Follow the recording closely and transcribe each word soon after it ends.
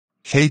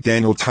Hey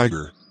Daniel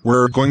Tiger,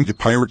 we're going to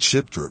pirate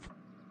ship trip.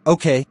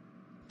 Okay.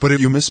 But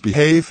if you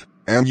misbehave,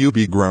 and you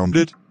be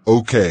grounded,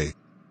 okay.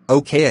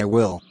 Okay, I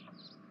will.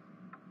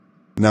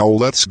 Now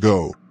let's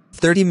go.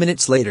 30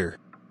 minutes later.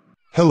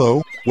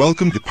 Hello,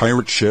 welcome to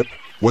pirate ship.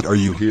 What are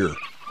you here?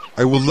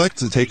 I would like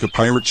to take a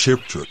pirate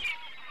ship trip.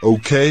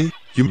 Okay,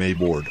 you may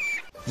board.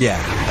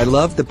 Yeah, I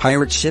love the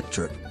pirate ship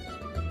trip.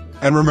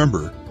 And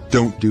remember,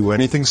 don't do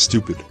anything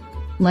stupid.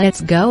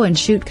 Let's go and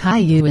shoot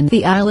Caillou in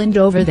the island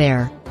over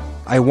there.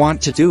 I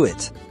want to do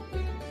it.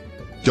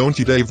 Don't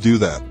you Dave do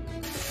that.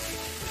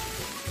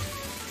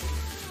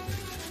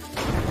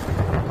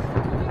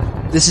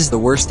 This is the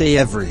worst day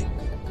ever.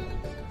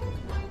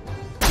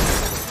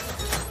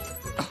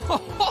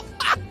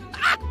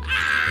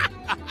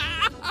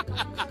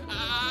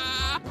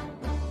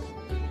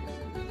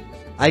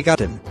 I got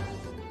him.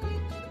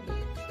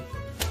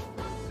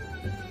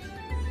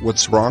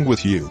 What's wrong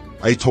with you?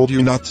 I told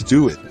you not to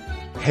do it.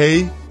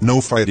 Hey, no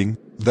fighting,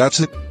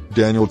 that's it.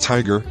 Daniel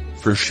Tiger,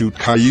 first shoot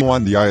Caillou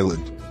on the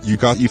island. You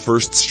got your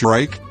first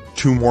strike,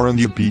 2 more and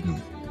you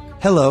beaten.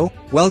 Hello,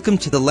 welcome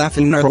to the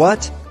Laughing Nar.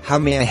 What? How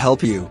may I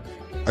help you?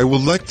 I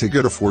would like to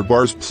get a 4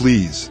 bars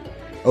please.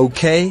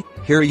 Okay,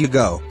 here you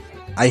go.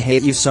 I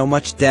hate you so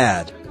much,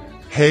 Dad.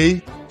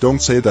 Hey,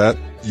 don't say that,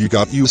 you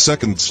got your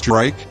second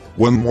strike,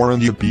 1 more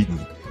and you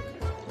beaten.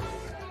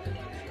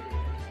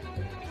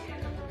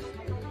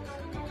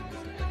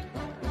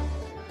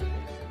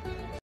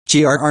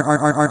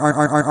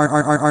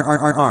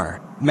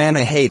 Man,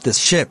 I hate this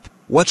ship.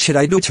 What should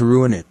I do to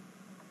ruin it?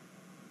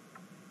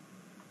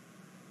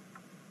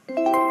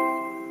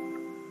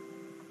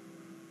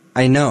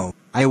 I know,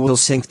 I will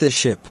sink the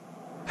ship.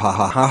 Ha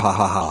ha ha ha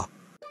ha ha.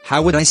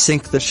 How would I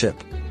sink the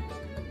ship?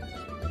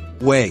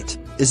 Wait,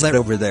 is that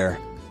over there?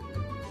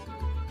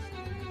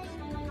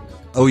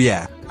 Oh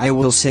yeah, I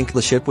will sink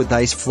the ship with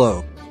ice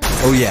flow.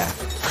 Oh yeah,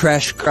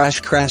 crash crash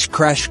crash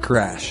crash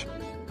crash.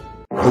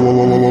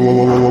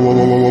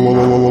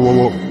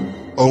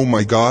 Oh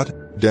my god,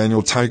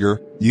 Daniel Tiger,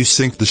 you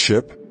sink the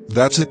ship,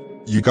 that's it,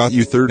 you got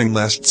your third and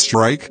last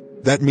strike,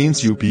 that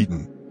means you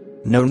beaten.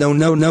 No no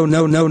no no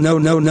no no no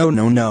no no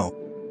no no.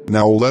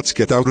 Now let's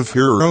get out of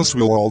here or else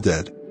we'll all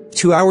dead.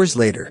 2 hours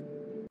later.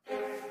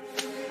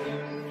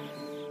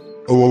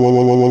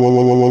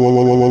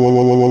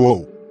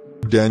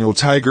 Daniel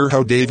Tiger,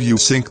 how dare you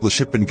sink the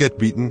ship and get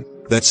beaten?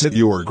 That's it,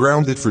 you are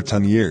grounded for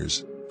 10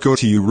 years. Go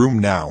to your room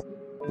now.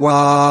 Wow.